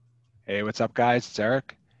Hey, what's up, guys? It's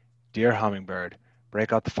Eric. Dear Hummingbird,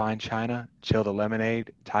 break out the fine china, chill the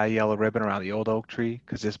lemonade, tie a yellow ribbon around the old oak tree,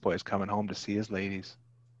 'cause this boy's coming home to see his ladies.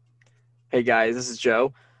 Hey guys, this is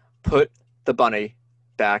Joe. Put the bunny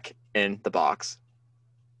back in the box.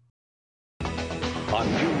 On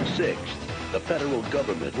June 6th, the federal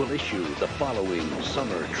government will issue the following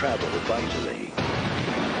summer travel advisory.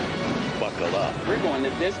 Buckle up. We're going to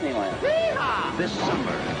Disneyland. This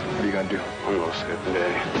summer, What are you gonna do? I'm gonna skip the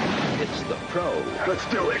day. it's the pro Let's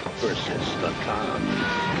do it. versus the con.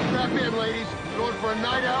 Strap in, ladies. Going for a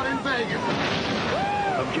night out in Vegas.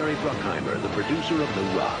 Of Jerry Bruckheimer, the producer of The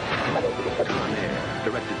Rock. Con Air,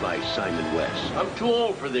 directed by Simon West. I'm too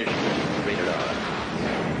old for this shit. Rated R.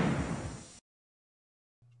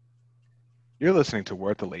 You're listening to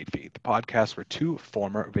Worth the Late Fee, the podcast where two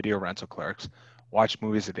former video rental clerks watch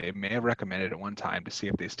movies that they may have recommended at one time to see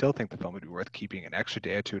if they still think the film would be worth keeping an extra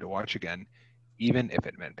day or two to watch again, even if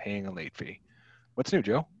it meant paying a late fee. What's new,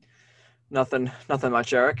 Joe? Nothing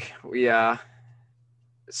much, Eric.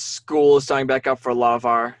 School is starting back up for a lot of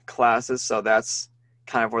our classes, so that's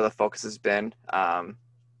kind of where the focus has been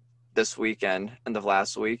this weekend, end of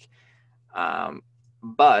last week.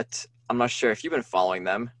 But I'm not sure if you've been following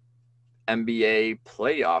them. NBA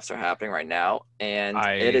playoffs are happening right now, and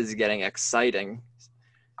it is getting exciting.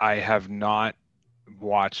 I have not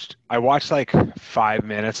watched. I watched like 5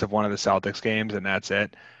 minutes of one of the Celtics games, and that's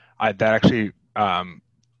it. I'm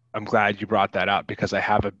glad you brought that up because I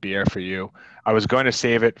have a beer for you. I was going to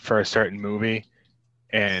save it for a certain movie,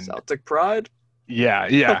 and Celtic pride. yeah,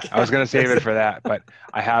 Okay. I was going to save it for that, but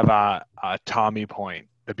I have a Tommy Point.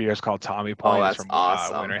 The beer is called Tommy Point. Oh, It's that's from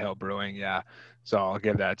awesome. Winter Hill Brewing. Yeah, so I'll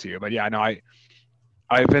give that to you. But yeah, no,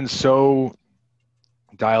 I've been so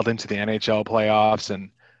dialed into the NHL playoffs,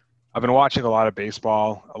 and I've been watching a lot of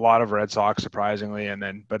baseball, a lot of Red Sox, surprisingly,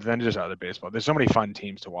 but then just other baseball. There's so many fun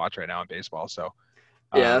teams to watch right now in baseball. So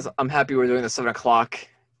Yeah, um, I'm happy we're doing the 7 o'clock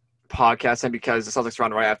podcast, and because the Celtics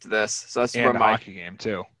run right after this, so that's where and a my hockey game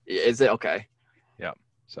too. is it okay?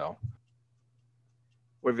 So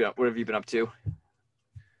What have you been up to?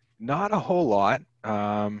 not a whole lot.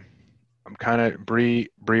 I'm kind of Bree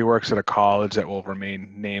works at a college that will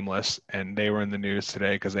remain nameless, and they were in the news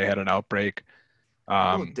today because they had an outbreak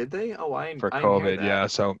Did they? Oh, I for didn't hear COVID. that. Yeah,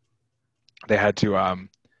 so they had to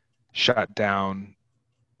shut down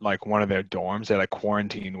like one of their dorms. They like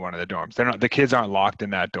quarantined one of the dorms. The kids aren't locked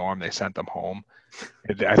in that dorm. They sent them home.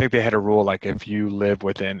 I think they had a rule like if you live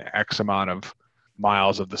within X amount of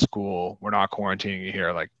miles of the school, we're not quarantining you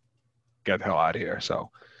here. Like, get the hell out of here.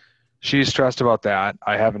 So she's stressed about that.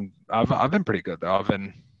 I've been pretty good though. I've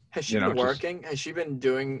been, Has she you know, been just working? Has she been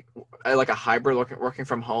doing like a hybrid working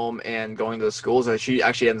from home and going to the schools? Or is she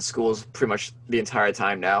actually in the schools pretty much the entire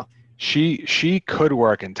time now? she could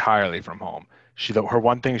work entirely from home. Her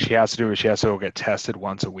one thing she has to do is she has to go get tested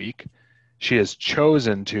once a week. She has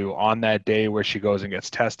chosen to, on that day where she goes and gets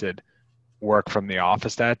tested, work from the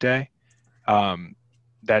office that day.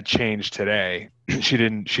 That changed today. She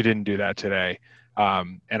didn't do that today.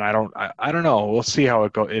 And I don't know. We'll see how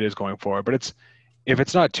it is going forward. But if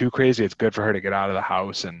it's not too crazy, it's good for her to get out of the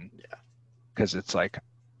house, and because it's like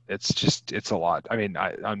it's a lot. I mean,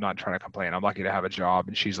 I'm not trying to complain. I'm lucky to have a job,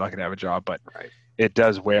 and she's lucky to have a job, but Right. it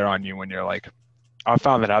does wear on you when you're like, I've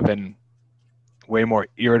found that I've been way more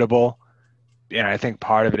irritable, and I think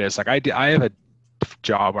part of it is like I have a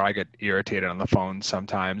job where I get irritated on the phone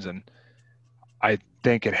sometimes, and I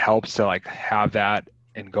think it helps to like have that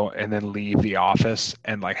and go and then leave the office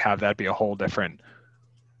and like have that be a whole different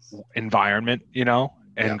environment, and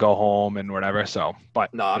Yeah. go home and whatever. So,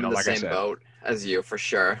 but No, I'm in the like I same said, boat as you for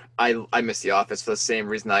sure. I miss the office for the same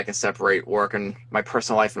reason that I can separate work and my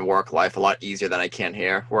personal life and work life a lot easier than I can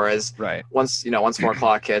here. Whereas right, once 4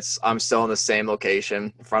 o'clock hits, I'm still in the same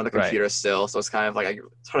location in front of the right. computer still. So it's kind of like I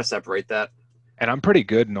try to separate that. And I'm pretty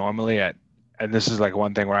good normally and this is like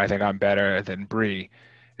one thing where I think I'm better than Bree,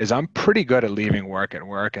 is I'm pretty good at leaving work at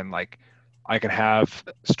work, and like I can have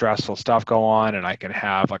stressful stuff go on, and I can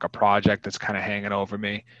have like a project that's kind of hanging over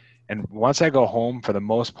me. And once I go home, for the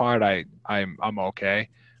most part, I'm okay.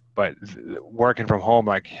 But working from home,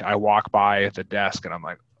 like I walk by at the desk and I'm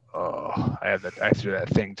like, oh, I have to do that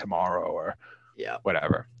thing tomorrow or Yeah.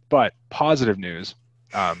 whatever. But positive news.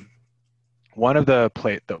 One of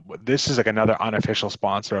this is like another unofficial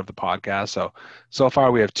sponsor of the podcast. So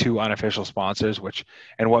far we have two unofficial sponsors,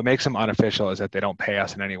 and what makes them unofficial is that they don't pay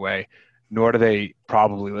us in any way, nor do they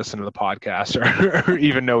probably listen to the podcast or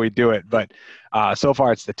even know we do it. But so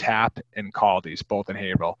far it's the Tap and Caldi's, both in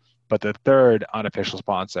Haverhill. But the third unofficial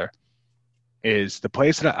sponsor is the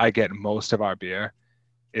place that I get most of our beer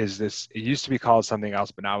is this. It used to be called something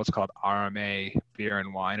else, but now it's called RMA Beer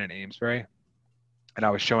and Wine in Amesbury. And I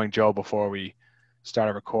was showing Joe before we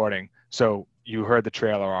started recording. So you heard the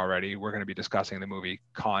trailer already. We're going to be discussing the movie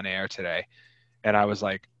Con Air today. And I was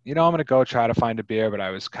like, I'm going to go try to find a beer, but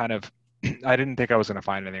I was kind of, I didn't think I was going to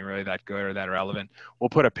find anything really that good or that relevant. We'll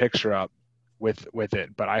put a picture up with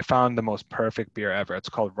it, but I found the most perfect beer ever. It's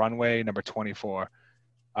called Runway Number 24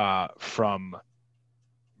 from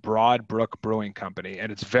Broad Brook Brewing Company,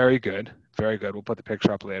 and it's very good. Very good. We'll put the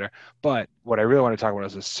picture up later. But what I really want to talk about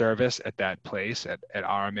is the service at that place at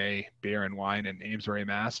RMA Beer and Wine in Amesbury,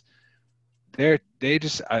 Mass. They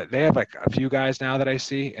have like a few guys now that I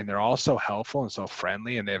see, and they're all so helpful and so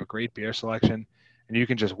friendly, and they have a great beer selection. And you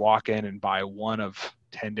can just walk in and buy one of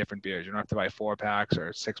 10 different beers. You don't have to buy 4-packs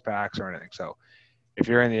or 6-packs or anything. So if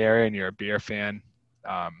you're in the area and you're a beer fan,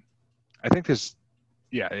 I think it's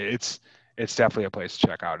definitely a place to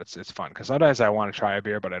check out. It's fun because sometimes I want to try a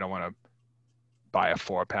beer, but I don't want to buy a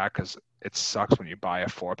 4-pack because it sucks when you buy a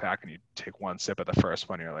 4-pack and you take one sip of the first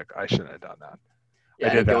one. And you're like, I shouldn't have done that.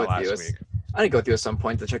 Yeah, I did that last week. I need to go with you at some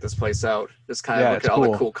point to check this place out. Just kind of look at all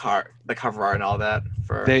the cool the cover art and all that.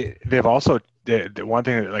 They've also the one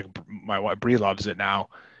thing that like my wife Bree loves it now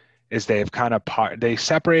is they've kind of they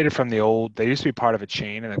separated from the old. They used to be part of a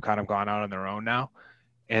chain and they've kind of gone out on their own now.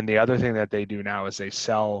 And the other thing that they do now is they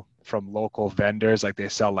sell from local vendors. Like they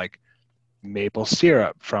sell like maple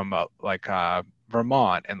syrup from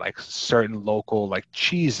Vermont and like certain local like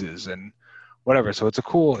cheeses and whatever. So it's a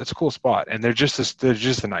cool spot, and they're just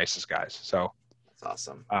the nicest guys. So that's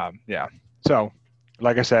awesome. Yeah. So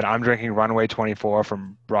like I said, I'm drinking Runway 24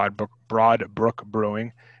 from Broad Brook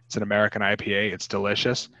Brewing. It's an American IPA. It's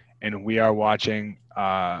delicious, and we are watching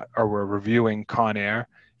we're reviewing Con Air.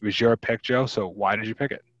 It was your pick, Joe. So why did you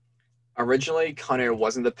pick it? Originally, Con Air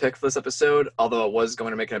wasn't the pick for this episode, although it was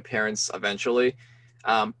going to make an appearance eventually.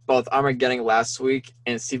 Both Armageddon last week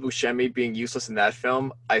and Steve Buscemi being useless in that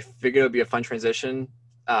film, I figured it would be a fun transition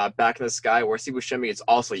back in the sky where Steve Buscemi is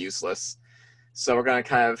also useless. So we're going to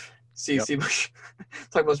kind of see talk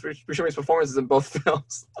about Buscemi's performances in both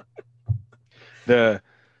films.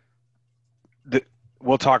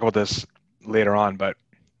 We'll talk about this later on, but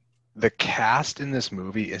the cast in this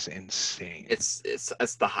movie is insane. It's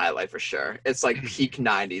the highlight for sure. It's like peak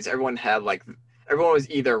 90s. Everyone was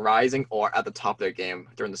either rising or at the top of their game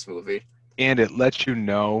during this movie. And it lets you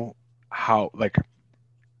know how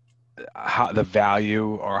the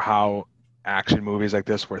value or how action movies like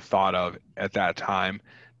this were thought of at that time,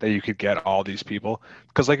 that you could get all these people.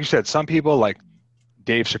 Because like you said, some people like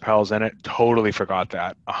Dave Chappelle's in it, totally forgot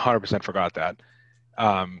that, 100% forgot that.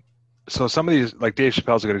 So some of these, like Dave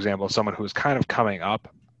Chappelle's a good example of someone who's kind of coming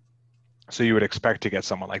up. So you would expect to get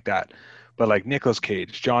someone like that. But like Nicolas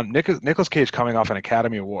Cage, Nicolas Cage coming off an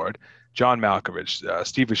Academy Award, John Malkovich,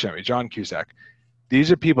 Steve Buscemi, John Cusack.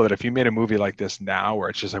 These are people that if you made a movie like this now, where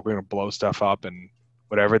it's just like we're gonna blow stuff up and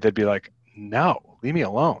whatever, they'd be like, no, leave me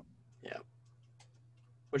alone. Yeah,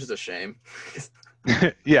 which is a shame.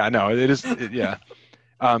 Yeah, no, it is. Yeah.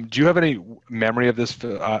 Do you have any memory of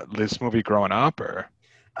this movie growing up, or?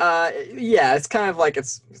 Yeah, it's kind of like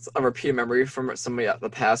it's a repeated memory from some of the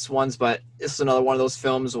past ones, but this is another one of those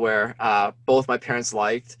films where both my parents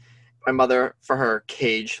liked. My mother, for her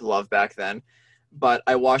Cage love back then, but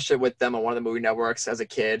I watched it with them on one of the movie networks as a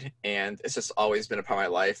kid, and it's just always been a part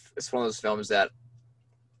of my life. It's one of those films that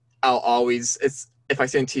if I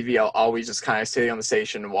see on TV, I'll always just kind of stay on the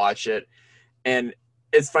station and watch it. And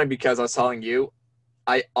it's funny because I was telling you,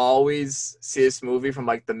 I always see this movie from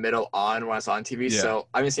like the middle on when I saw on TV. Yeah. So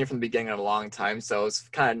I haven't seen it from the beginning in a long time. So it's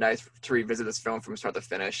kind of nice to revisit this film from start to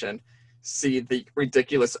finish and see the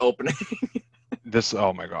ridiculous opening.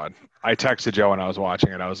 Oh my God. I texted Joe when I was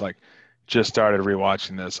watching it. I was like, just started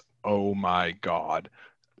rewatching this. Oh my God.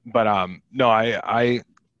 But no, I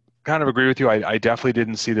kind of agree with you. I definitely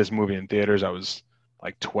didn't see this movie in theaters. I was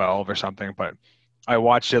like 12 or something, but I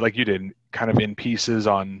watched it like you did, kind of in pieces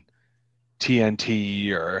on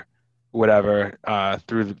TNT or whatever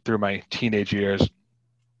through my teenage years.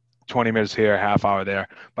 20 minutes here, half hour there.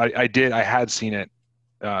 But I had seen it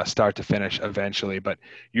start to finish eventually. But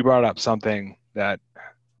you brought up something that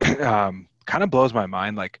kind of blows my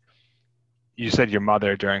mind. Like you said, your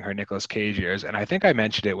mother during her Nicolas Cage years, and I think I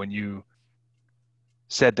mentioned it when you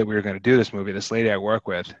said that we were going to do this movie. This lady I work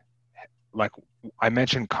with, like I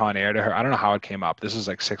mentioned Con Air to her. I don't know how it came up. This was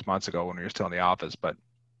like 6 months ago when we were still in the office, but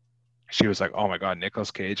she was like, oh my God,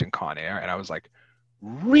 Nicolas Cage and Con Air. And I was like,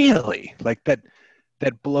 really? Like that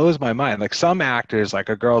blows my mind. Like some actors, like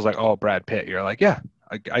a girl's like, oh, Brad Pitt. You're like, yeah,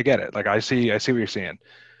 I get it. Like I see what you're seeing.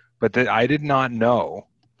 But I did not know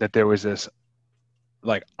that there was this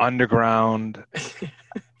like underground.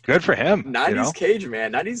 Good for him. 90s Cage,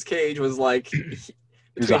 man. 90s Cage was like was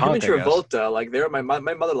a between him and hunk, I guess. Travolta, like they were my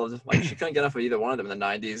mother loved them. Like she couldn't get enough of either one of them in the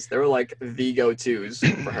 90s. They were like the go-tos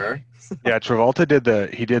for her. Yeah, Travolta did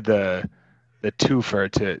the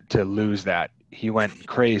twofer to lose that. He went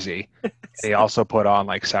crazy. He also put on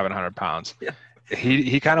like 700 pounds. Yeah.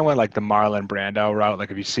 He kind of went like the Marlon Brando route.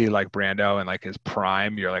 Like if you see like Brando in like his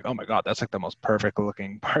prime, you're like, oh my God, that's like the most perfect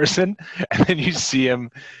looking person. And then you see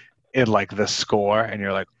him in like The Score and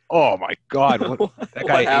you're like, oh my God, that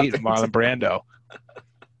guy ate Marlon Brando.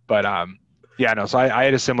 But yeah, no, so I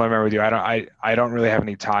had a similar memory with you. I don't really have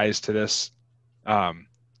any ties to this.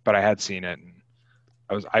 But I had seen it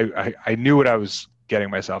and I knew what I was getting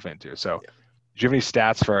myself into. So Yeah. do you have any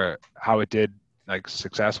stats for how it did like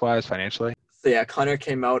success wise financially? So yeah, Connor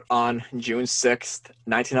came out on June 6th,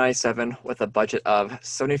 1997 with a budget of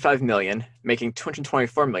 $75 million, making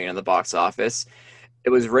 $224 million in the box office.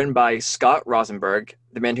 It was written by Scott Rosenberg,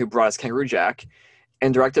 the man who brought us Kangaroo Jack,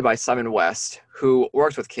 and directed by Simon West, who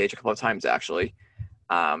worked with Cage a couple of times actually.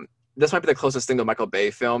 This might be the closest thing to a Michael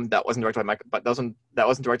Bay film that wasn't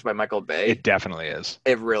directed by Michael Bay. It definitely is.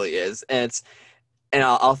 It really is, and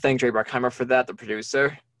I'll thank Dre Bruckheimer for that, the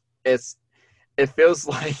producer. It feels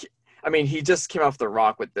like, I mean, he just came off The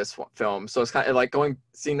Rock with this film, so it's kind of like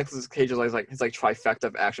seeing Nicolas Cage is like his like trifecta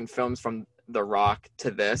of action films from The Rock to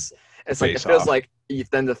this. It's like Face it feels Off. like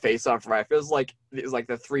then the Face Off, right? It feels like it's like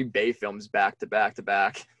the three Bay films back to back to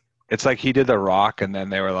back. It's like he did The Rock and then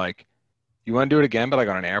they were like, you want to do it again, but like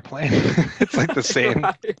on an airplane? It's like the same.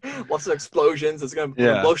 Right? Lots of explosions. It's gonna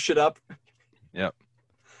Yeah. blow shit up. Yep.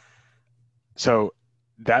 So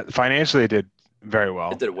that financially it did very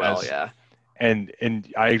well. It did well, yeah. And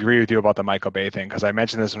I agree with you about the Michael Bay thing because I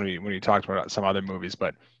mentioned this when we talked about some other movies,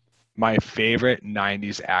 but my favorite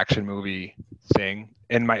 90s action movie thing,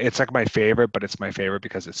 and it's like my favorite, but it's my favorite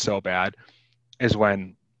because it's so bad, is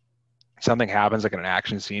when something happens like in an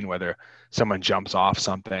action scene, whether someone jumps off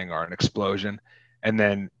something or an explosion, and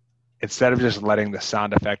then instead of just letting the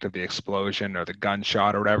sound effect of the explosion or the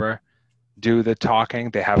gunshot or whatever do the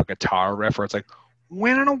talking, they have a guitar riff where it's like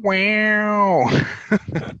wow.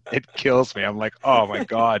 It kills me. I'm like, oh my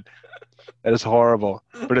God, that is horrible.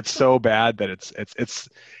 But it's so bad that it's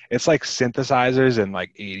like synthesizers and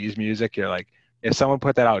like 80s music. You're like, if someone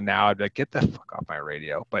put that out now, I'd be like, get the fuck off my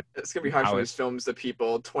radio. But It's gonna be hard How for it- these films to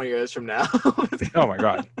people 20 years from now. oh my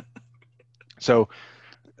God. So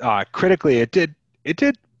critically,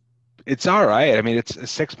 it's all right. I mean, it's a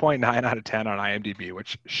 6.9 out of 10 on IMDb,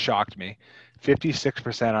 which shocked me.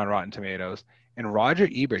 56% on Rotten Tomatoes. And Roger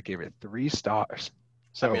Ebert gave it 3 stars.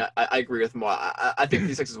 So, I mean, I agree with more. I think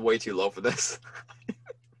 56 is way too low for this.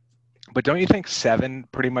 but don't you think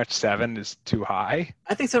pretty much 7 is too high?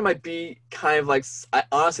 I think 7 might be kind of like, I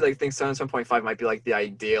honestly like think 7.5 might be like the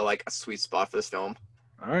ideal, like a sweet spot for this film.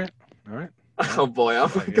 All right. Oh boy, I'm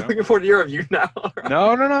You know? looking forward to your review now. No.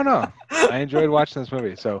 I enjoyed watching this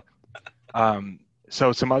movie. So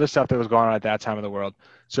some other stuff that was going on at that time of the world.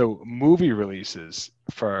 So movie releases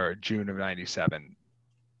for June of 97.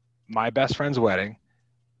 My Best Friend's Wedding,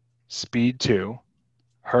 Speed 2,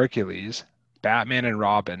 Hercules, Batman and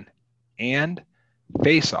Robin, and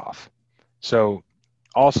Face Off. So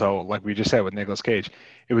also, like we just said with Nicolas Cage,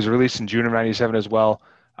 it was released in June of 97 as well.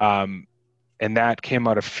 And that came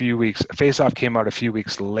out Face Off came out a few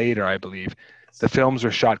weeks later, I believe. The films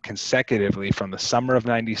were shot consecutively from the summer of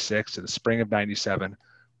 96 to the spring of 97,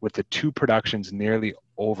 with the 2 productions nearly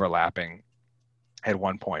overlapping at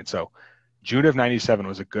one point. So June of 97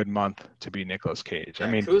 was a good month to be Nicolas Cage. Yeah,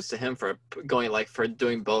 I mean, kudos to him for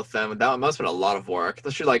doing both of them. That must have been a lot of work.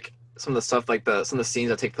 Especially like some of the stuff, like some of the scenes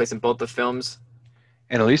that take place in both the films.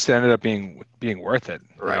 and at least it ended up being worth it,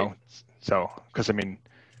 you Right. know? So, because I mean,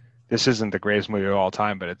 this isn't the greatest movie of all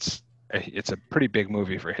time, but it's a pretty big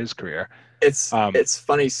movie for his career. It's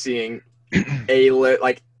funny seeing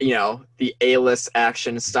the A-list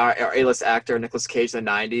action star or A-list actor Nicolas Cage in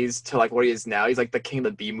the 90s to like what he is now. He's like the king of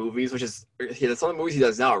the B movies, which is some of the movies he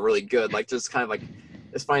does now are really good. Like just kind of like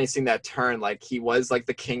it's funny seeing that turn. Like he was like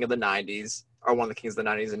the king of the 90s or one of the kings of the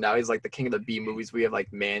 90s, and now he's like the king of the B movies. We have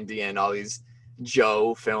like Mandy and all these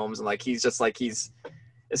Joe films, and like he's just like it's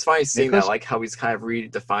funny seeing Nicolas- that like how he's kind of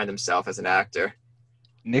redefined himself as an actor.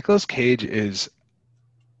 Nicolas Cage is,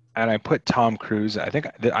 and I put Tom Cruise, I think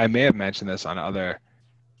I may have mentioned this on other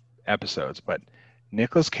episodes, but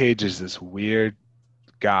Nicolas Cage is this weird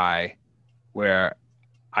guy where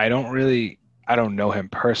I don't know him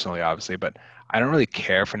personally, obviously, but I don't really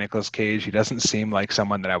care for Nicolas Cage. He doesn't seem like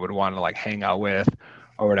someone that I would want to like hang out with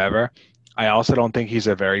or whatever. I also don't think he's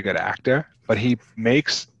a very good actor, but he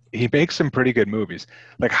makes he makes some pretty good movies.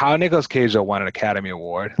 Like how Nicolas Cage won an Academy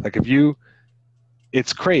Award. Like if you,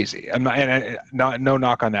 it's crazy. I'm not, and not no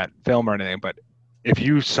knock on that film or anything, but if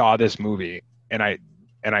you saw this movie and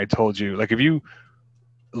I told you, like if you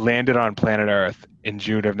landed on planet Earth in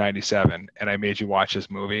June of '97 and I made you watch this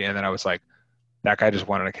movie and then I was like, that guy just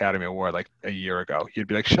won an Academy Award like a year ago, you'd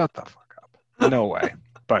be like, shut the fuck up. No way.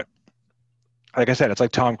 But like I said, it's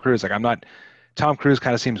like Tom Cruise. Like Tom Cruise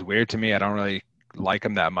kind of seems weird to me. I don't really like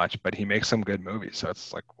him that much, but he makes some good movies. So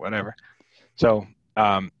it's like, whatever. So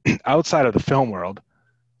outside of the film world,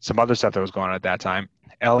 some other stuff that was going on at that time,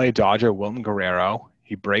 LA Dodger Wilton Guerrero,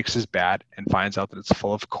 he breaks his bat and finds out that it's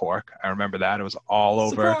full of cork. I remember that. It was all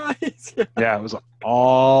over. Surprise! Yeah, it was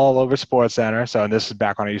all over SportsCenter. So and this is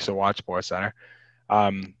back when I used to watch SportsCenter.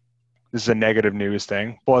 This is a negative news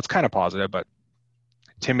thing. Well, it's kind of positive, but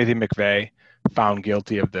Timothy McVeigh found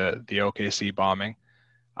guilty of the OKC bombing.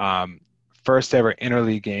 First ever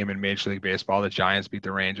interleague game in Major League Baseball, the Giants beat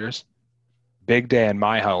the Rangers. Big day in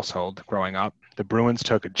my household growing up. The Bruins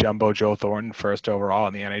took a jumbo Joe Thornton first overall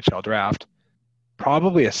in the NHL draft.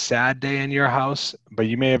 Probably a sad day in your house, but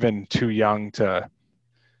you may have been too young to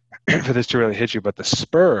for this to really hit you. But the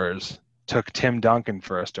Spurs took Tim Duncan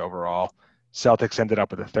first overall. Celtics ended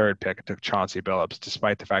up with the third pick and took Chauncey Billups,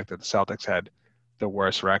 despite the fact that the Celtics had the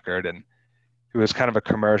worst record. And it was kind of a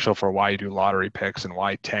commercial for why you do lottery picks and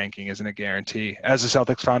why tanking isn't a guarantee. As the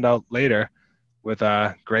Celtics found out later with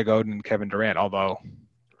Greg Oden and Kevin Durant, although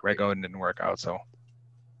Greg Oden didn't work out. So,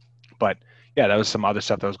 but yeah, that was some other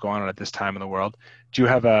stuff that was going on at this time in the world. Do you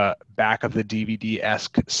have a back of the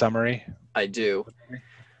DVD-esque summary? I do.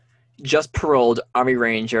 Just paroled Army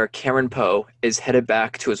Ranger Cameron Poe is headed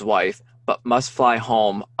back to his wife, but must fly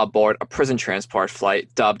home aboard a prison transport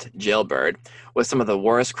flight dubbed Jailbird, with some of the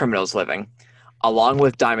worst criminals living. Along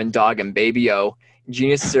with Diamond Dog and Baby O,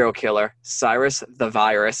 genius serial killer Cyrus the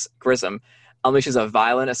Virus Grissom unleashes a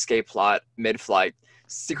violent escape plot mid-flight.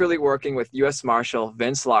 Secretly working with U.S. Marshal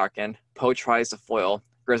Vince Larkin, Poe tries to foil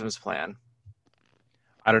Grissom's plan.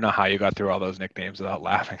 I don't know how you got through all those nicknames without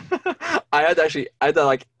laughing. I had to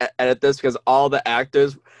like edit this because all the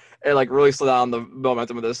actors, it like really slowed down the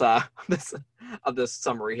momentum of this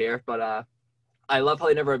summary here. But I love how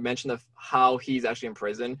they never mentioned how he's actually in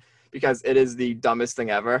prison because it is the dumbest thing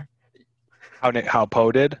ever. How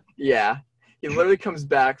Poe did? Yeah, he literally comes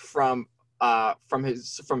back from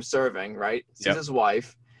serving, right? Sees Yep. his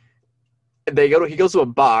wife. He goes to a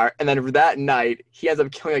bar, and then that night he ends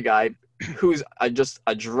up killing a guy who's just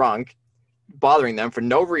a drunk, bothering them for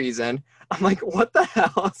no reason. I'm like, what the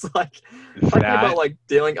hell? It's like talking about like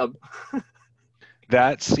dealing up.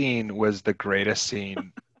 That scene was the greatest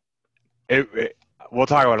scene. We'll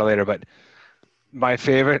talk about it later, but my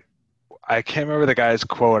favorite, I can't remember the guy's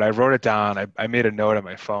quote. I wrote it down. I made a note on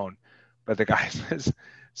my phone, but the guy says,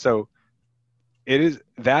 so it is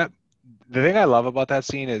that the thing I love about that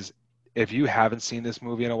scene is if you haven't seen this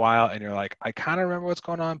movie in a while and you're like, I kind of remember what's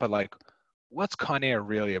going on, but like, what's Con Air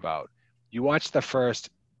really about? You watch the first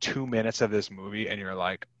 2 minutes of this movie and you're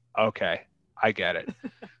like, okay, I get it.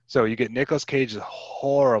 So you get Nicolas Cage's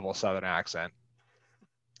horrible Southern accent.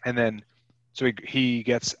 And then, so he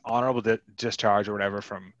gets honorable discharge or whatever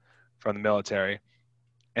from the military.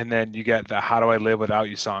 And then you get the How Do I Live Without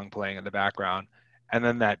You song playing in the background. And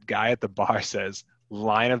then that guy at the bar says,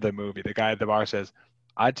 line of the movie, the guy at the bar says,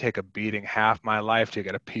 I'd take a beating half my life to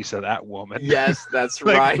get a piece of that woman. Yes, that's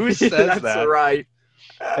Like, right. who says that's that? right.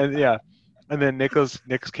 And yeah. And then Nicolas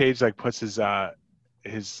Cage like puts his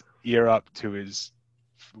ear up to his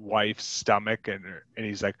wife's stomach and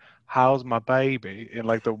he's like, how's my baby? In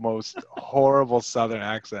like the most horrible Southern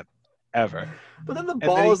accent ever. But then the And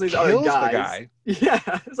balls then these he other kills guys. the guy.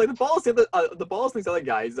 Yeah, it's like the balls these other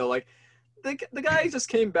guys. Though, like the guy just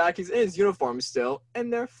came back. He's in his uniform still,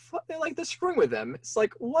 and they're screwing with him. It's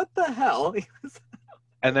like, what the hell?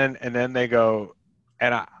 And then they go,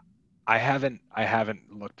 and I haven't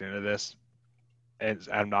looked into this.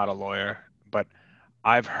 I'm not a lawyer, but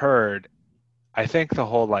I've heard, I think the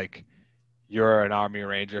whole like, you're an Army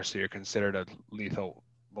Ranger, so you're considered a lethal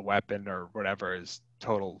weapon or whatever is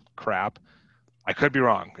total crap. I could be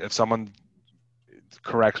wrong. If someone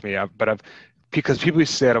corrects me, because people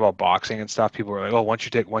say it about boxing and stuff, people were like, oh, once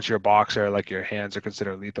you're a boxer, like your hands are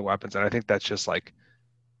considered lethal weapons. And I think that's just like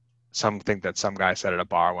something that some guy said at a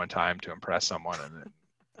bar one time to impress someone and then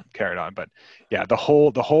carried on. But yeah, the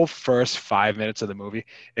whole first 5 minutes of the movie,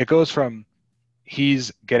 it goes from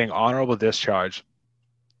he's getting honorable discharge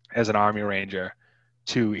as an Army Ranger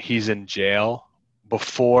to he's in jail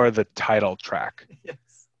before the title track. Yes.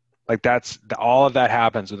 Like all of that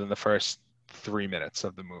happens within the first 3 minutes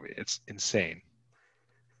of the movie. It's insane.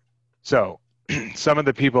 So some of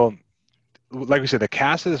the people, like we said, the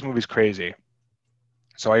cast of this movie is crazy.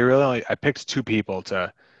 So I picked two people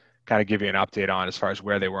to kind of give you an update on as far as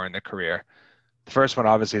where they were in their career. The first one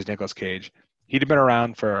obviously is Nicolas Cage. He'd been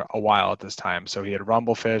around for a while at this time. So he had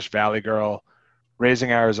Rumblefish, Valley Girl,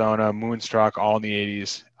 Raising Arizona, Moonstruck, all in the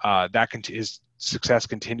 80s. His success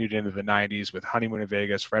continued into the 90s with Honeymoon in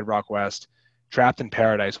Vegas, Red Rock West, Trapped in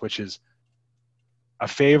Paradise, which is a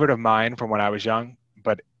favorite of mine from when I was young,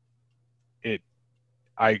 but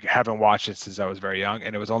I haven't watched it since I was very young,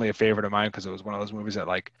 and it was only a favorite of mine because it was one of those movies that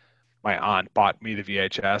like my aunt bought me the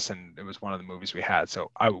VHS, and it was one of the movies we had.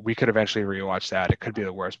 So we could eventually rewatch that. It could be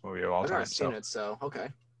the worst movie of all I've time. never seen it, so okay.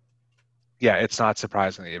 Yeah, it's not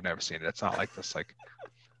surprising that you've never seen it. It's not like this like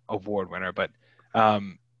award winner, but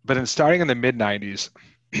in starting in the mid '90s,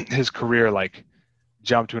 his career like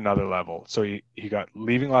jumped to another level. So he got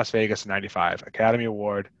Leaving Las Vegas in '95, Academy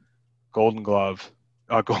Award, Golden Glove.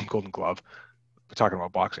 We're talking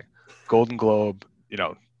about boxing. Golden Globe,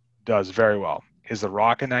 does very well. Is The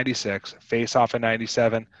Rock in '96, Face Off in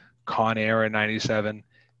 '97, Con Air in '97,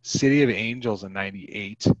 City of Angels in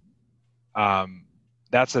 '98.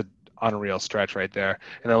 That's an unreal stretch right there.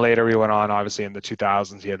 And then later we went on, obviously in the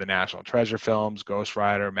 2000s, he had the National Treasure films, Ghost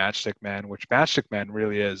Rider, Matchstick Men, which Matchstick Men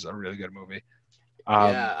really is a really good movie.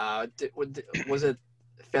 Was it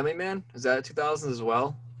Family Man? Is that 2000s as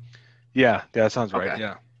well? Yeah, that sounds right. Okay.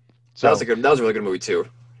 Yeah. So, that was a really good movie too.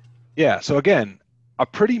 Yeah. So again, a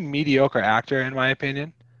pretty mediocre actor in my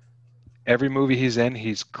opinion. Every movie he's in,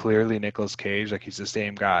 he's clearly Nicolas Cage, like he's the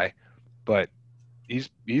same guy, but he's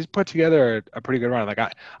put together a pretty good run. Like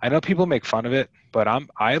I know people make fun of it, but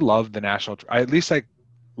I love the I at least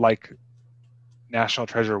like National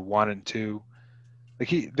Treasure 1 and 2.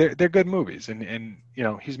 Like they're good movies, and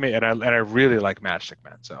he's made, and I really like Matchstick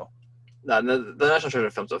Men. So no, the National Treasure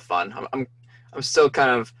films are fun. I'm still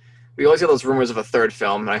kind of. We always get those rumors of a third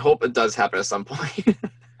film, and I hope it does happen at some point.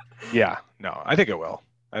 Yeah, no, I think it will.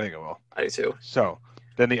 I do too. So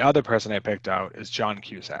then the other person I picked out is John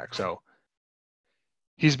Cusack. So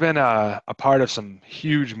he's been a part of some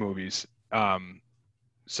huge movies,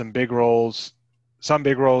 some big roles,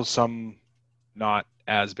 some not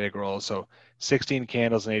as big roles. So 16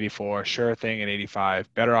 Candles in '84, Sure Thing in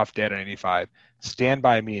 '85, Better Off Dead in '85, Stand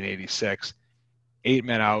By Me in '86, 8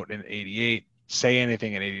 Men Out in '88, Say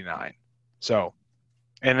Anything in '89. So,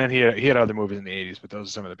 and then he had other movies in the '80s, but those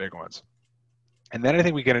are some of the big ones. And then I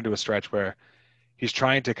think we get into a stretch where he's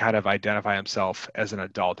trying to kind of identify himself as an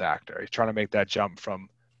adult actor. He's trying to make that jump from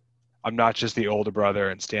I'm not just the older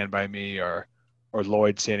brother in Stand By Me or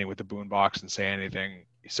Lloyd standing with the boombox and Say Anything.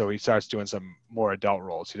 So he starts doing some more adult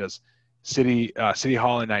roles. He does City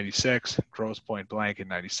Hall in '96, Grosse Pointe Blank in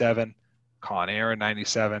 '97, Con Air in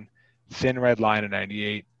 '97, Thin Red Line in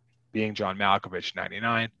 '98, Being John Malkovich in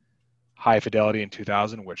 '99, High Fidelity in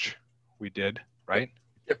 2000, which we did, right?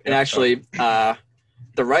 Yep. And actually,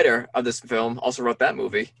 the writer of this film also wrote that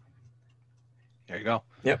movie. There you go.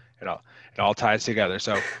 Yep. It all ties together.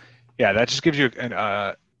 So, yeah, that just gives you an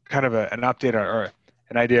kind of an update or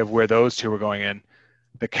an idea of where those two were going in.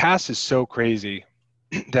 The cast is so crazy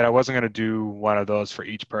that I wasn't going to do one of those for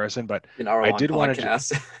each person, but I did want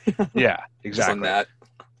to. Yeah, exactly. That.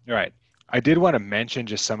 Right. I did want to mention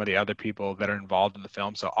just some of the other people that are involved in the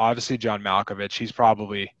film. So obviously John Malkovich, he's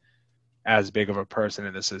probably as big of a person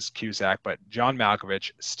in this as Cusack, but John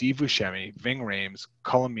Malkovich, Steve Buscemi, Ving Rhames,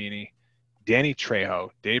 Cullen Meany, Danny Trejo,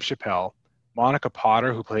 Dave Chappelle, Monica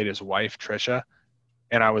Potter, who played his wife Trisha,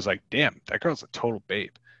 and I was like, damn, that girl's a total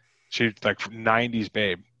babe. She's like 90s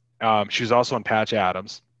babe. She was also in Patch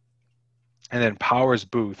Adams, and then Powers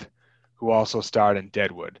Booth, who also starred in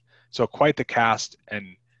Deadwood. So quite the cast,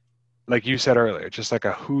 and like you said earlier, just like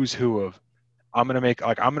a who's who of I'm gonna make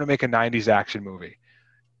a '90s action movie.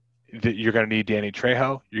 You're gonna need Danny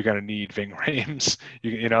Trejo. You're gonna need Ving Rhames.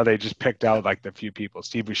 They just picked out like the few people,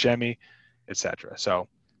 Steve Buscemi, etc. So,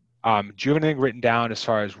 do you have anything written down as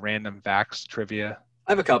far as random facts trivia?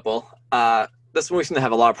 I have a couple. This movie seemed to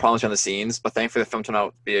have a lot of problems behind the scenes, but thankfully the film turned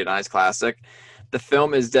out to be a nice classic. The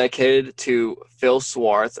film is dedicated to Phil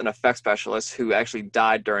Swartz, an effects specialist who actually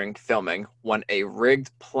died during filming when a rigged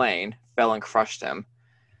plane fell and crushed him.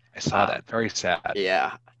 I saw that. Very sad.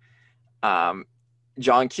 Yeah.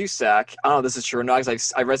 John Cusack, I don't know if this is true or not,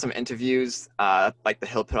 because I read some interviews like the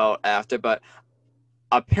Hill put out after, but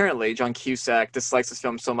apparently John Cusack dislikes this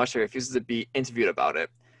film so much that he refuses to be interviewed about it.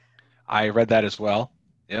 I read that as well.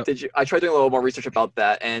 Yep. Did you? I tried doing a little more research about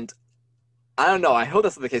that, and I don't know. I hope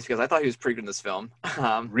that's not the case because I thought he was pretty good in this film.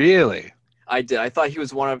 Really? I did. I thought he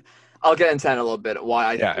was one of. I'll get into that in a little bit.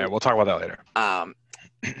 Yeah, we'll talk about that later.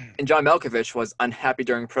 And John Malkovich was unhappy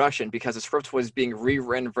during production because the script was being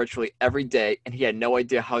rewritten virtually every day, and he had no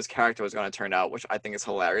idea how his character was going to turn out, which I think is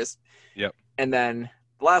hilarious. Yep. And then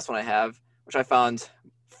the last one I have, which I found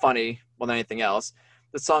funny more than anything else,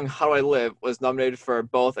 the song "How Do I Live" was nominated for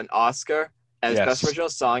both an Oscar as Best Yes. Original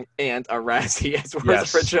Song and a Razzie as Worst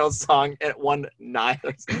Yes. Original Song. It won neither.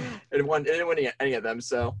 It didn't win any of them.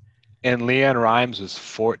 So, And Leanne Rimes was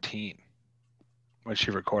 14 when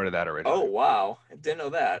she recorded that originally. oh wow, I didn't know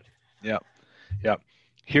that. Yep.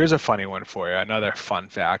 Here's a funny one for you. Another fun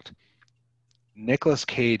fact. Nicolas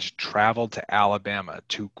Cage traveled to Alabama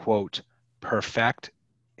to, quote, perfect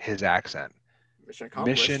his accent. Mission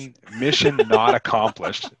accomplished. Mission not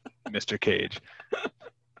accomplished, Mr. Cage.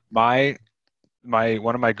 My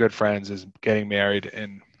one of my good friends is getting married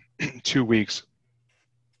in 2 weeks,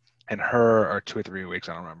 and or 2 or 3 weeks,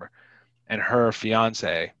 I don't remember. And her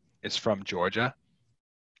fiance is from Georgia.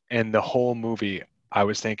 And the whole movie, I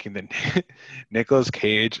was thinking that Nicolas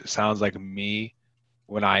Cage sounds like me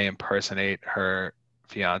when I impersonate her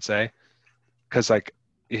fiance, because like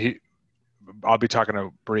I'll be talking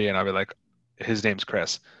to Bree and I'll be like, his name's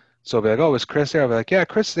Chris, so I'll be like, oh, is Chris there? I'll be like, yeah,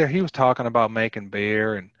 Chris is there. He was talking about making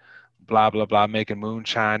beer and blah blah blah, making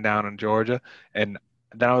moonshine down in Georgia. And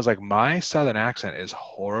then I was like, my southern accent is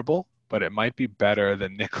horrible, but it might be better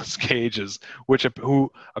than Nicolas Cage's,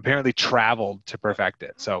 who apparently traveled to perfect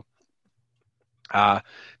it. So then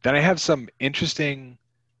I have some interesting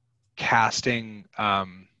casting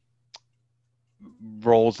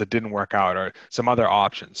roles that didn't work out, or some other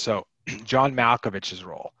options. So John Malkovich's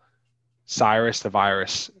role, Cyrus the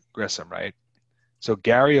Virus Grissom, right? So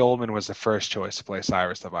Gary Oldman was the first choice to play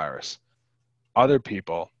Cyrus the Virus. Other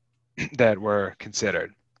people that were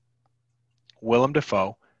considered: Willem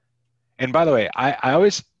Dafoe. And by the way, I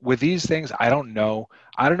always, with these things, I don't know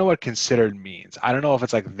what considered means. I don't know if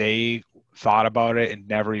it's like they thought about it and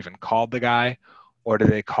never even called the guy, or did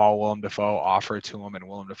they call Willem Dafoe, offer it to him, and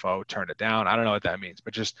Willem Dafoe turned it down? I don't know what that means,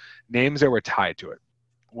 but just names that were tied to it.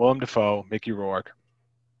 Willem Dafoe, Mickey Rourke,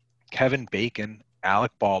 Kevin Bacon,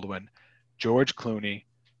 Alec Baldwin, George Clooney,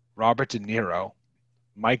 Robert De Niro,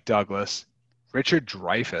 Mike Douglas, Richard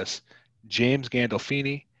Dreyfuss, James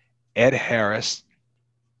Gandolfini, Ed Harris,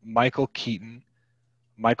 Michael Keaton,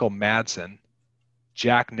 Michael Madsen,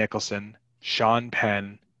 Jack Nicholson, Sean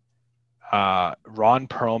Penn, Ron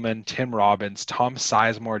Perlman, Tim Robbins, Tom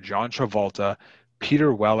Sizemore, John Travolta,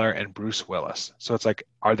 Peter Weller, and Bruce Willis. So it's like,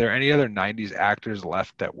 are there any other 90s actors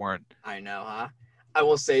left that weren't? I know, huh? I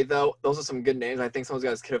will say, though, those are some good names. I think some of those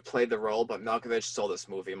guys could have played the role, but Malkovich stole this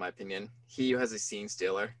movie, in my opinion. He has a scene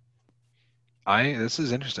stealer. This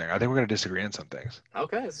is interesting. I think we're going to disagree on some things.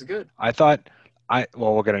 Okay, this is good.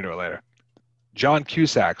 Well, we'll get into it later. John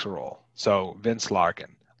Cusack's role, so Vince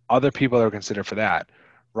Larkin. Other people that were considered for that: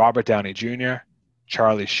 Robert Downey Jr.,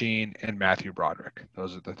 Charlie Sheen, and Matthew Broderick.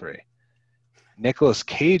 Those are the three. Nicolas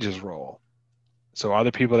Cage's role, so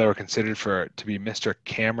other people that were considered to be Mr.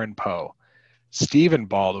 Cameron Poe: Stephen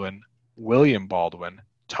Baldwin, William Baldwin,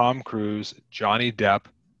 Tom Cruise, Johnny Depp.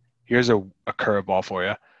 Here's a curveball for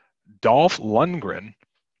you: Dolph Lundgren,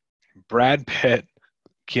 Brad Pitt,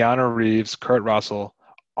 Keanu Reeves, Kurt Russell,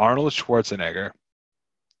 Arnold Schwarzenegger,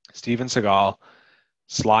 Steven Seagal,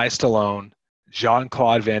 Sly Stallone,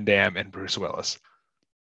 Jean-Claude Van Damme, and Bruce Willis.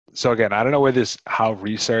 So again, I don't know how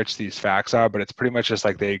researched these facts are, but it's pretty much just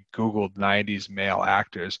like they Googled 90s male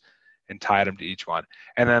actors and tied them to each one.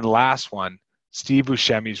 And then last one, Steve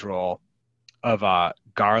Buscemi's role of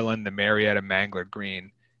Garland the Marietta Mangler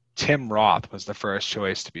Green. Tim Roth was the first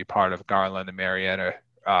choice to be part of Garland the Marietta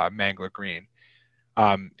Mangler Green.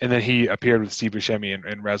 And then he appeared with Steve Buscemi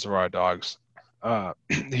in Reservoir Dogs.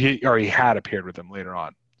 He had appeared with him later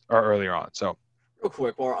on, or earlier on. So Real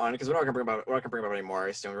quick, while we're on, because we're not gonna bring about any more. I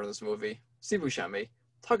assume in this movie, Steve Buscemi.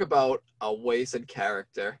 Talk about a wasted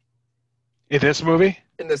character in this movie.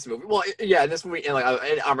 In this movie, well, yeah, in this movie, in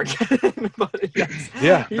Armageddon. But yes,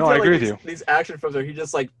 Yeah, no, I agree with you. These action films where he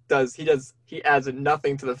just he adds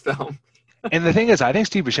nothing to the film. And the thing is, I think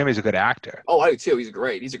Steve Buscemi is a good actor. Oh, I do too. He's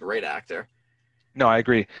great. He's a great actor. No, I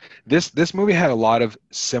agree. This movie had a lot of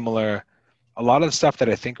the stuff that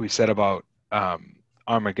I think we said about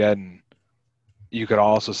Armageddon. You could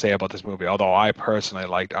also say about this movie, although I personally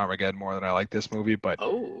liked Armageddon more than I liked this movie. But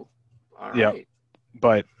all right. Yeah,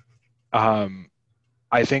 but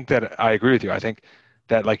I think that I agree with you. I think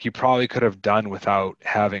that like you probably could have done without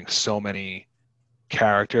having so many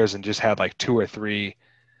characters and just had like 2 or 3.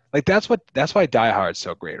 Like that's why Die Hard's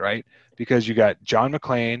so great, right? Because you got John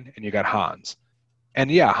McClane and you got Hans.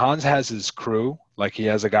 And yeah, Hans has his crew. Like he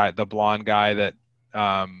has the blonde guy that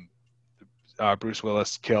Bruce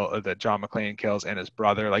Willis that John McClane kills, and his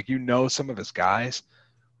brother. Like some of his guys,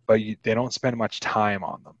 but they don't spend much time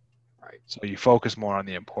on them. Right. So you focus more on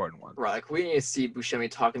the important ones. Right. Like we need to see Buscemi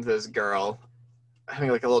talking to this girl, having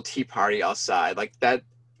like a little tea party outside. Like that.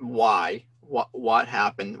 Why? What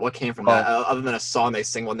happened? What came from that? Other than a song they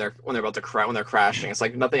sing when they're about to cry when they're crashing. It's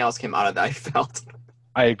like nothing else came out of that. I felt.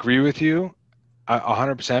 I agree with you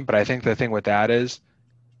 100%, but I think the thing with that is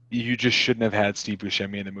you just shouldn't have had Steve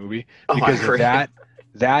Buscemi in the movie, because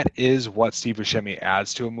that is what Steve Buscemi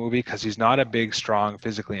adds to a movie, because he's not a big, strong,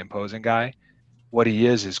 physically imposing guy. What he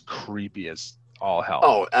is creepy as all hell.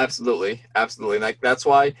 Oh, absolutely. Like that's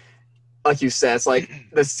why, like you said, it's like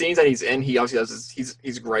the scenes that he's in, he obviously does.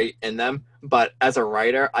 He's great in them. But as a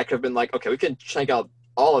writer, I could have been like, okay, we can check out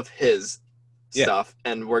all of his stuff,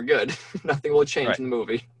 and we're good. Nothing will change in the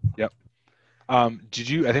movie. Yep. I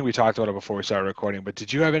think we talked about it before we started recording, but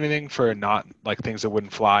did you have anything for not like things that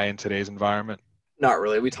wouldn't fly in today's environment? Not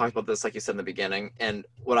really. We talked about this, like you said in the beginning, and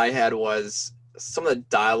what I had was some of the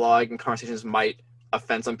dialogue and conversations might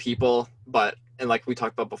offend some people, and like we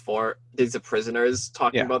talked about before, these are prisoners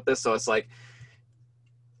talking about this, so it's like,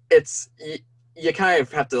 you kind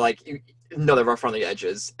of have to like, they're rough on the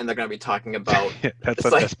edges, and they're going to be talking about.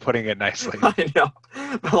 That's putting it nicely. I know,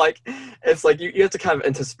 but like, it's like you have to kind of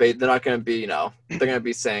anticipate they're not going to be, they're going to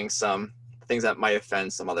be saying some things that might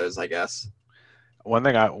offend some others, I guess. One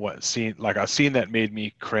thing a scene that made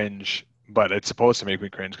me cringe, but it's supposed to make me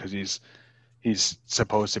cringe because he's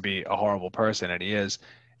supposed to be a horrible person, and he is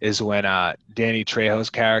when Danny Trejo's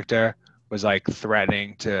character was like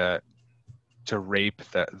threatening to rape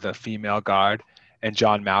the female guard, and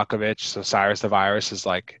John Malkovich, so Cyrus the Virus, is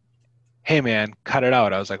like, "Hey man, cut it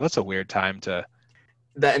out." I was like, "That's a weird time to."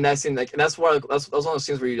 That scene, like, and that's one of those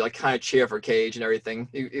scenes where you like kind of cheer for Cage and everything.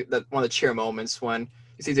 That one of the cheer moments when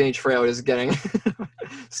you see Danny Trejo is getting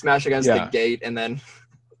smashed against the gate, and then.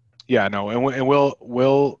 Yeah, no, and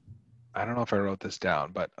we'll. I don't know if I wrote this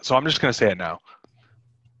down, but so I'm just gonna say it now.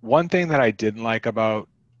 One thing that I didn't like about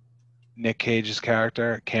Nick Cage's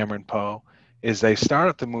character, Cameron Poe, is they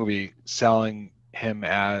start the movie selling him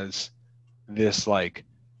as this like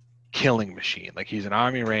killing machine. Like he's an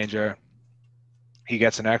Army Ranger. He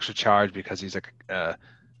gets an extra charge because he's a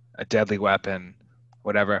deadly weapon,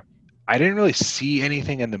 whatever. I didn't really see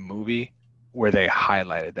anything in the movie where they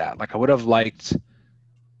highlighted that. Like I would have liked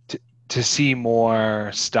to see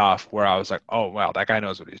more stuff where I was like, oh, wow, that guy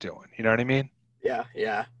knows what he's doing. You know what I mean?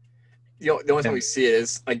 Yeah. The only time we see it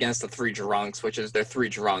is against the three drunks, which is they're three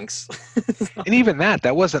drunks. And even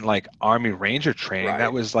that wasn't like Army Ranger training. Right.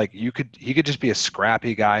 That was like he could just be a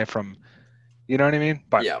scrappy guy from, you know what I mean?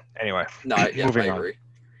 But anyway, moving on. Agree.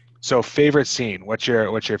 So favorite scene. What's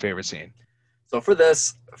your favorite scene? So for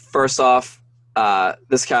this, first off,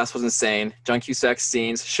 this cast was insane. John Cusack's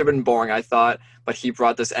scenes should have been boring, I thought, but he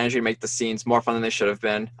brought this energy to make the scenes more fun than they should have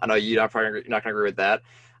been. I know you're not going to agree with that.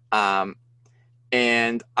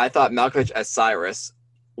 And I thought Malkovich as Cyrus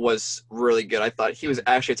was really good. I thought he was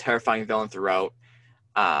actually a terrifying villain throughout.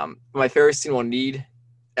 My favorite scene we'll need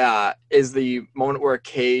is the moment where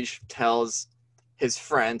Cage tells his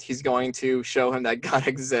friend he's going to show him that God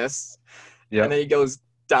exists. Yep. And then he goes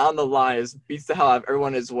down the line, beats the hell out of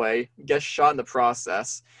everyone in his way, gets shot in the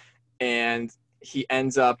process, and he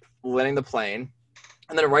ends up landing the plane.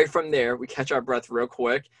 And then right from there, we catch our breath real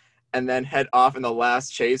quick and then head off in the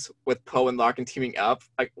last chase with Poe and Larkin teaming up,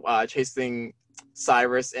 chasing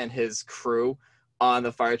Cyrus and his crew on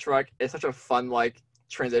the fire truck. It's such a fun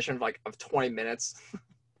transition of 20 minutes.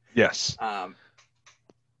 Yes.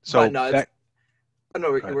 So no, what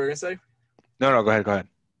were you gonna say? No, go ahead. I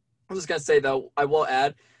was just gonna say though, I will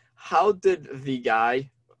add, how did the guy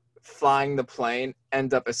flying the plane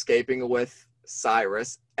end up escaping with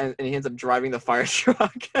Cyrus, and he ends up driving the fire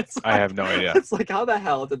truck? I have no idea. It's like, how the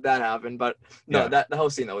hell did that happen? But no, that the whole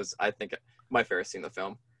scene that was, I think, my favorite scene in the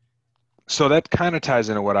film. So that kind of ties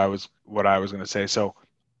into what I was going to say. So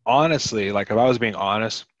honestly, if I was being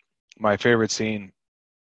honest, my favorite scene,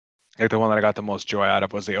 the one that I got the most joy out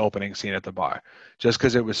of, was the opening scene at the bar, just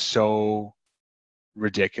because it was so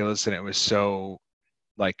ridiculous and it was so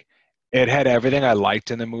it had everything I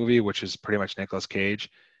liked in the movie, which is pretty much Nicolas Cage,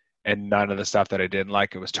 and none of the stuff that I didn't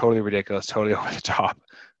like. It was totally ridiculous, totally over the top,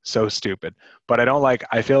 so stupid. But I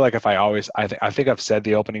feel like if I think I've said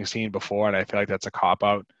the opening scene before, and I feel like that's a cop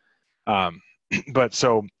out. But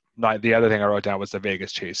so the other thing I wrote down was the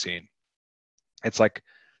Vegas chase scene. It's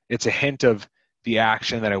a hint of the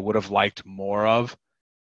action that I would have liked more of,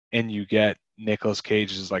 and you get Nicolas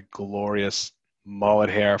Cage's glorious mullet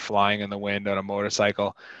hair flying in the wind on a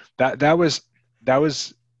motorcycle. That was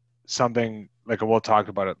something, we'll talk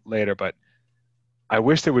about it later, but I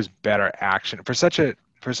wish there was better action for such a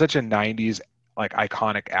 90s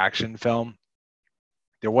iconic action film.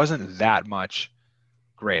 there wasn't that much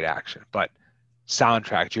great action. But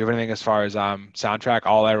soundtrack, do you have anything as far as soundtrack?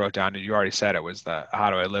 All I wrote down, you already said it, was the How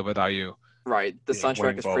Do I Live Without You. Right. The Yeah, soundtrack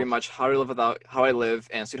winning is pretty both. much How I Live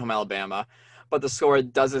and Sweet Home Alabama. But the score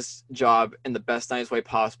does its job in the best, nice way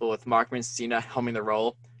possible with Mark Mancina helming the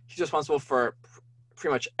role. He's responsible for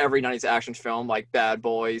pretty much every 90s action film like Bad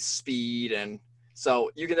Boys, Speed, and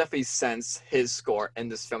so you can definitely sense his score in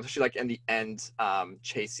this film, especially like in the end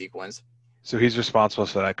chase sequence. So he's responsible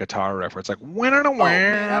for that guitar riff where it's like, wow, Oh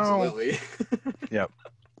man, absolutely. Yep.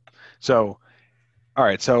 So, all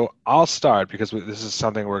right. So I'll start because this is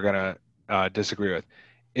something we're going to disagree with.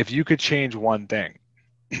 If you could change one thing,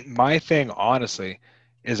 my thing, honestly,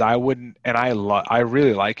 is I wouldn't, and I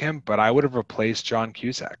really like him, but I would have replaced John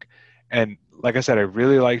Cusack. And like I said, I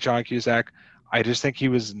really like John Cusack. I just think he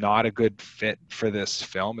was not a good fit for this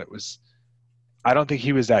film. I don't think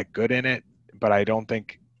he was that good in it, but I don't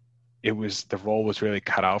think the role was really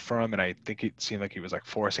cut out for him, and I think it seemed like he was like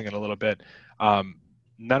forcing it a little bit.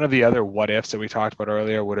 None of the other what ifs that we talked about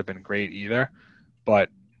earlier would have been great either, but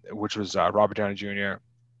which was Robert Downey Jr.,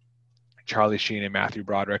 Charlie Sheen, and Matthew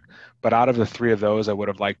Broderick. But out of the three of those, I would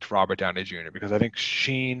have liked Robert Downey Jr. because I think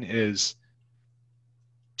Sheen is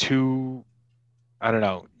too, I don't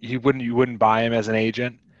know, you wouldn't buy him as an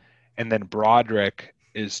agent, and then Broderick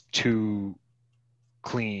is too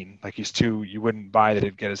clean, like you wouldn't buy that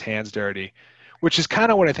he'd get his hands dirty, which is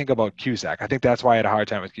kind of what I think about Cusack. I think that's why I had a hard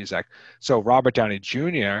time with Cusack. So Robert Downey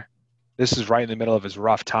Jr., this is right in the middle of his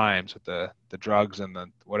rough times with the drugs and the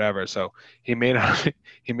whatever. So he may not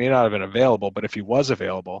have been available, but if he was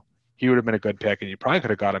available, he would have been a good pick, and you probably could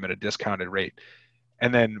have got him at a discounted rate.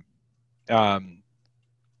 And then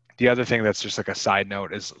the other thing that's just like a side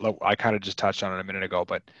note is I kind of just touched on it a minute ago,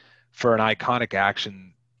 but for an iconic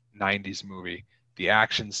action 90s movie, the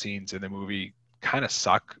action scenes in the movie kind of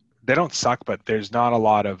suck. They don't suck, but there's not a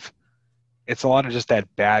lot of, it's a lot of just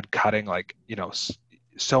that bad cutting, like,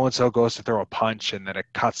 so-and-so goes to throw a punch and then it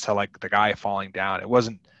cuts to like the guy falling down. It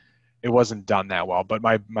wasn't done that well. But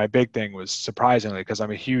my big thing was, surprisingly, because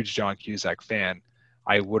I'm a huge John Cusack fan,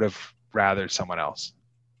 I would have rather someone else.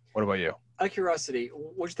 What about you? Out of curiosity,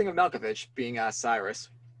 what do you think of Malkovich being Cyrus?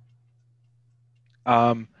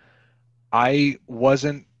 I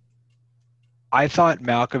thought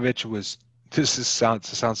Malkovich was,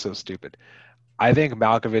 sounds so stupid. I think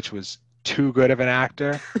Malkovich was too good of an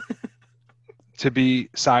actor to be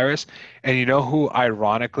Cyrus. And you know who,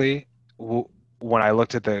 ironically, when I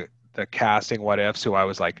looked at the casting what ifs, who I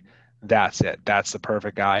was like, that's it, that's the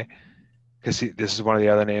perfect guy, because this is one of the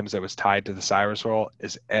other names that was tied to the Cyrus role,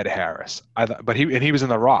 is Ed Harris. But he was in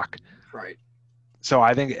The Rock. Right. So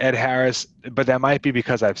I think Ed Harris, but that might be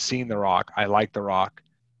because I've seen The Rock. I like The Rock.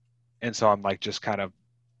 And so I'm like just kind of,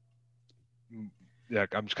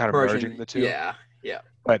 I'm just kind of merging the two. Yeah.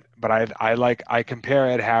 But I compare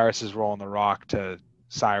Ed Harris's role in The Rock to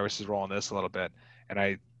Cyrus's role in this a little bit,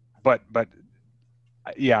 and but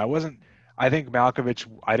yeah, I think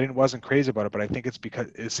Malkovich, wasn't crazy about it, but I think it's because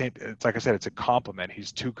it's like I said, it's a compliment.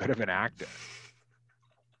 He's too good of an actor.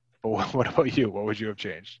 But what about you? What would you have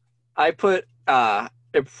changed? I put it probably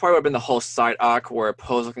would have been the whole side arc where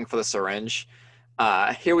Poe's looking for the syringe.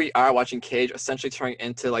 Here we are watching Cage essentially turning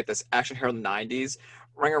into like this action hero in the 90s,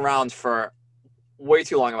 running around for way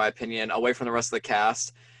too long, in my opinion, away from the rest of the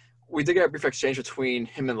cast. We did get a brief exchange between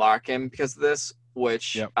him and Larkin because of this,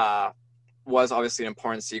 which was obviously an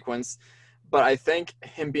important sequence. But I think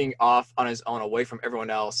him being off on his own, away from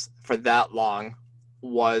everyone else for that long,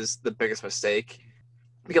 was the biggest mistake.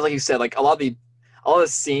 Because, like you said, like a lot of the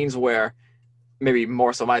scenes where, maybe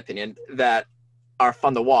more so in my opinion, that are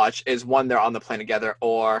fun to watch is when they're on the plane together,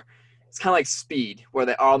 or it's kind of like Speed, where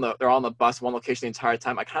they're on the bus, one location the entire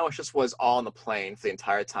time. I kind of wish this was all on the plane for the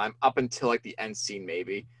entire time, up until like the end scene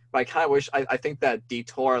maybe. But I kind of wish, I think that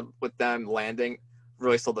detour with them landing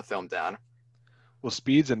really slowed the film down. Well,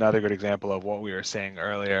 Speed's another good example of what we were saying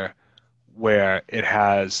earlier, where it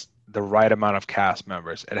has the right amount of cast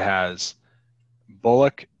members. It has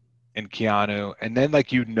Bullock and Keanu, and then like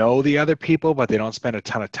the other people, but they don't spend a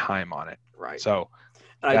ton of time on it. Right. So,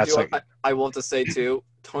 and I will have to say too,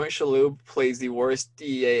 Tony Shalhoub plays the worst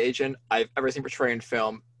DEA agent I've ever seen portrayed in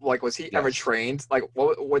film. Like, was he ever trained? Like,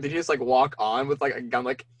 what did he just like walk on with like a gun?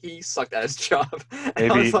 Like, he sucked at his job.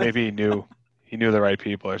 Maybe he knew the right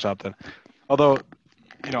people or something. Although,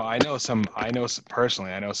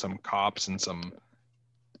 personally, I know some cops and some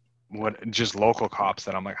just local cops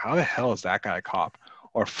that I'm like, how the hell is that guy a cop?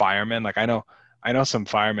 Or firemen. Like I know some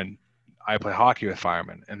firemen. I play hockey with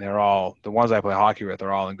firemen, and they're all, the ones I play hockey with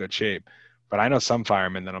are all in good shape. But I know some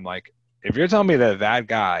firemen that I'm like, if you're telling me that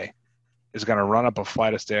guy is going to run up a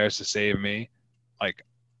flight of stairs to save me, like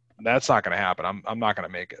That's not going to happen. I'm not going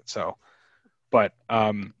to make it. So, but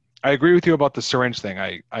I agree with you about the syringe thing.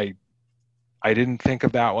 I didn't think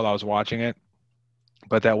of that while I was watching it,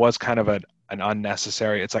 but that was kind of an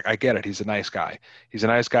unnecessary. It's like, I get it. He's a nice guy. He's a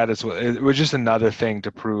nice guy. It was just another thing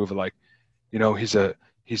to prove, like, he's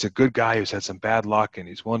a good guy who's had some bad luck and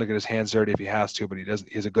he's willing to get his hands dirty if he has to, but he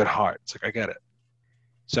has a good heart. It's like, I get it.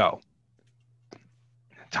 So,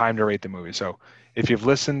 time to rate the movie. So, if you've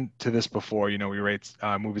listened to this before, we rate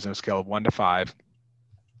movies on a scale of 1 to 5.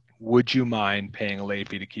 Would you mind paying a late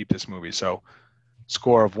fee to keep this movie? So,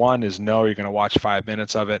 score of 1 is no, you're going to watch 5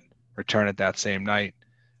 minutes of it, return it that same night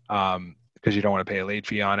because you don't want to pay a late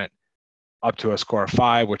fee on it. Up to a score of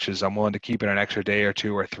 5, which is I'm willing to keep it an extra day or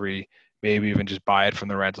 2 or 3, maybe even just buy it from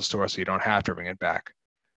the rental store so you don't have to bring it back.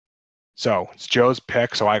 So it's Joe's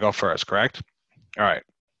pick, so I go first, correct? All right.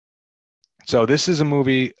 So this is a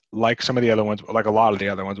movie like some of the other ones, like a lot of the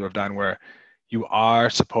other ones we've done, where you are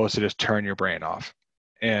supposed to just turn your brain off.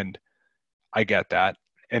 And I get that.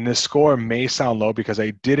 And this score may sound low because I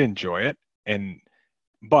did enjoy it.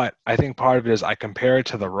 But I think part of it is I compare it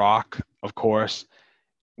to The Rock, of course,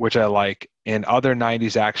 which I like, in other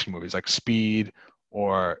 90s action movies like Speed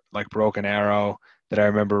or like Broken Arrow that I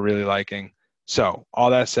remember really liking. So all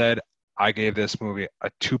that said, I gave this movie a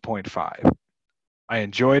 2.5. I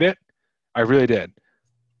enjoyed it. I really did.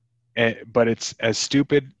 But it's as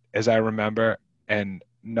stupid as I remember and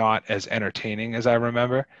not as entertaining as I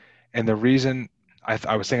remember. And the reason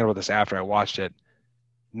I was thinking about this after I watched it,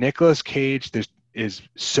 Nicolas Cage is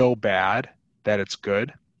so bad that it's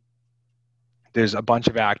good. There's a bunch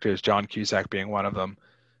of actors, John Cusack being one of them,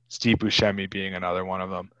 Steve Buscemi being another one of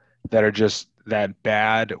them, that are just that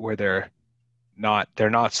bad where they're not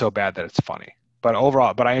so bad that it's funny. But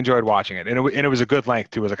overall, I enjoyed watching it. And it was a good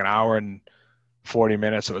length too. It was like an hour and 40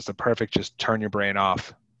 minutes. It was the perfect just turn your brain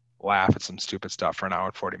off, laugh at some stupid stuff for an hour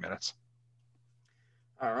and 40 minutes.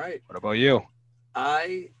 All right. What about you?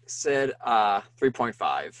 I said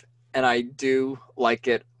 3.5, and I do like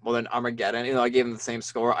it more than Armageddon. I gave him the same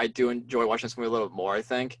score. I do enjoy watching this movie a little bit more, I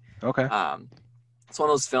think. Okay. It's one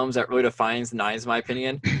of those films that really defines the 90s, in my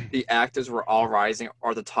opinion. The actors were all rising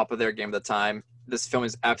or at the top of their game at the time. This film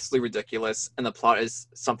is absolutely ridiculous, and the plot is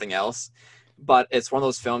something else. But it's one of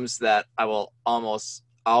those films that I will almost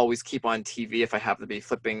always keep on TV if I happen to be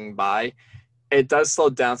flipping by. It does slow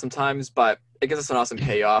down sometimes, but it gives us an awesome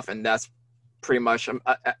payoff, and that's pretty much.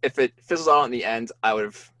 If it fizzles out in the end, I would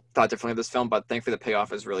have thought differently of this film, but thankfully the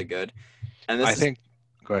payoff is really good. And this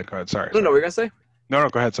Go ahead. Sorry. No, what were you gonna say? No,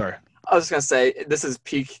 go ahead. Sorry. I was just gonna say this is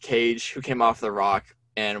peak Cage, who came off The Rock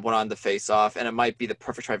and went on to Face Off, and it might be the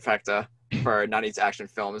perfect trifecta for 90s action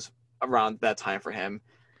films around that time for him.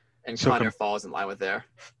 And So Con Air falls in line with there.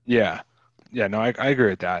 Yeah. No, I agree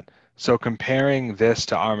with that. So comparing this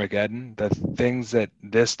to Armageddon, the things that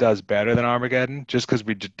this does better than Armageddon, just because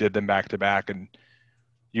we did them back to back and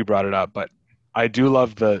you brought it up, but I do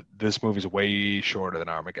love this movie's way shorter than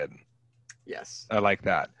Armageddon. Yes. I like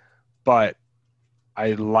that. But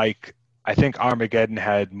I think Armageddon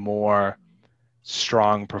had more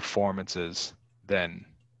strong performances than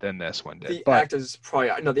this one did. The actors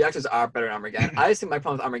are better in Armageddon. I just think my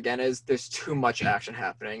problem with Armageddon is there's too much action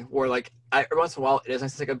happening. Where every once in a while it is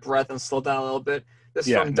nice to take a breath and slow down a little bit. This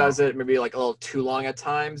film does it maybe like a little too long at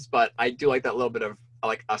times, but I do like that little bit of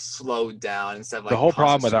like a slow down instead of like the whole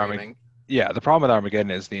problem with Armageddon. Yeah, the problem with Armageddon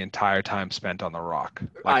is the entire time spent on The Rock.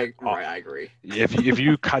 I agree. If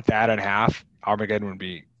you cut that in half, Armageddon would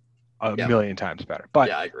be a million times better. But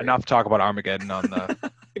I agree. Enough to talk about Armageddon on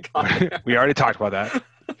the. We already talked about that.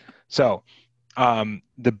 So,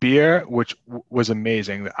 the beer, which was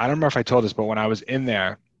amazing. I don't remember if I told this, but when I was in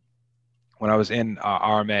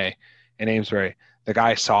RMA in Amesbury, the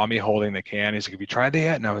guy saw me holding the can. He's like, "Have you tried that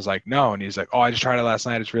yet?" And I was like, "No." And he's like, "Oh, I just tried it last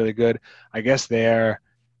night. It's really good." I guess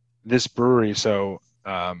this brewery, so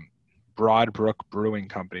Broadbrook Brewing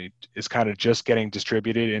Company, is kind of just getting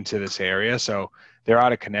distributed into this area. So they're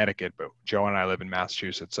out of Connecticut, but Joe and I live in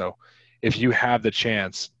Massachusetts. So if you have the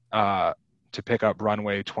chance to pick up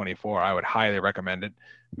Runway 24, I would highly recommend it.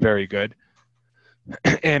 Very good.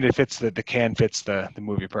 And it fits the can fits the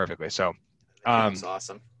movie perfectly. So That's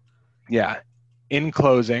awesome. Yeah. In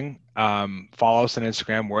closing, follow us on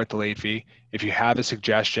Instagram. We're at The Late Fee. If you have a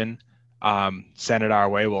suggestion, send it our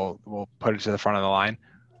way. We'll put it to the front of the line.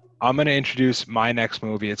 I'm going to introduce my next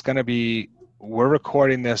movie. It's going to be, we're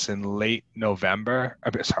recording this in late November.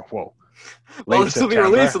 This will be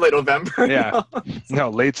released in late November. Yeah. No,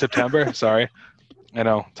 late September. Sorry. I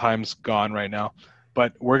know time's gone right now.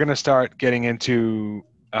 But we're going to start getting into,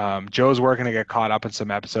 Joe's working to get caught up in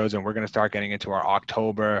some episodes, and we're going to start getting into our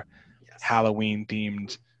October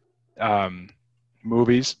Halloween-themed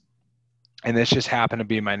movies. And this just happened to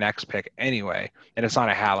be my next pick anyway. And it's not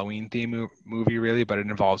a Halloween theme movie really, but it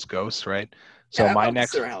involves ghosts, right? So Yeah, my I'll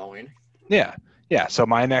next, consider Halloween. yeah, yeah. So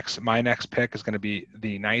my next pick is going to be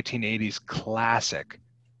the 1980s classic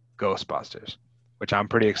Ghostbusters, which I'm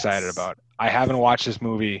pretty excited Yes. about. I haven't watched this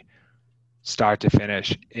movie start to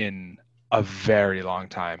finish in a very long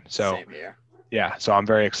time. So Same here. yeah, so I'm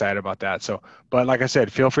very excited about that. So, but like I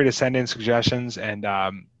said, feel free to send in suggestions, and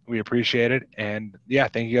we appreciate it. And yeah,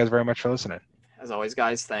 thank you guys very much for listening. As always,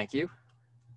 guys, thank you.